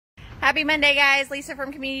Happy Monday, guys. Lisa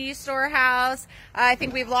from Community Storehouse. I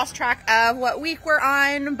think we've lost track of what week we're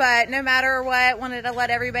on, but no matter what, wanted to let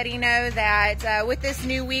everybody know that with this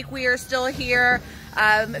new week, we are still here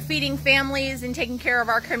feeding families and taking care of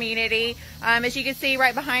our community. As you can see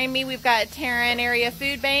right behind me, we've got Tarrant Area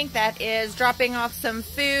Food Bank that is dropping off some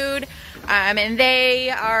food, and they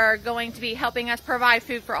are going to be helping us provide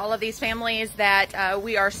food for all of these families that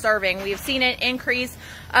we are serving. We've seen an increase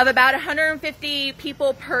of about 150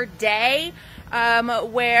 people per day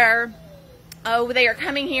where they are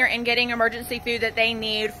coming here and getting emergency food that they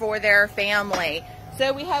need for their family.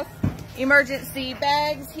 So we have emergency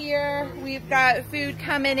bags here. We've got food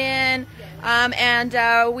coming in,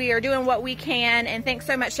 and we are doing what we can. And thanks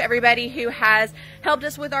so much to everybody who has helped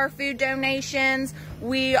us with our food donations.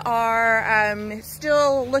 We are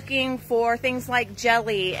still looking for things like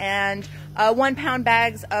jelly and 1 pound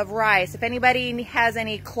bags of rice. If anybody has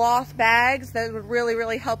any cloth bags, that would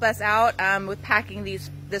really help us out with packing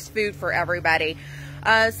this food for everybody.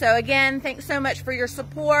 So again, thanks so much for your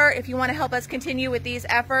support. If you want to help us continue with these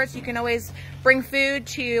efforts, you can always bring food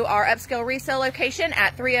to our upscale resale location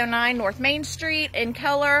at 309 North Main Street in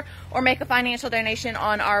Keller, or make a financial donation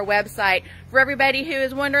on our website. For everybody who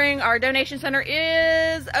is wondering, our donation center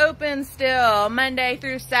is open still Monday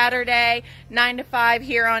through Saturday, 9 to 5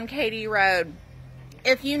 here on Katy Road.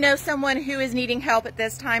 If you know someone who is needing help at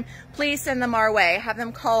this time, please send them our way. Have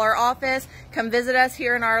them call our office. Come visit us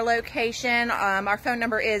here in our location. Our phone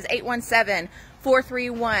number is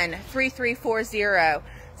 817-431-3340.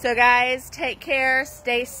 So guys, take care,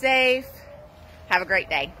 stay safe, have a great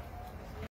day.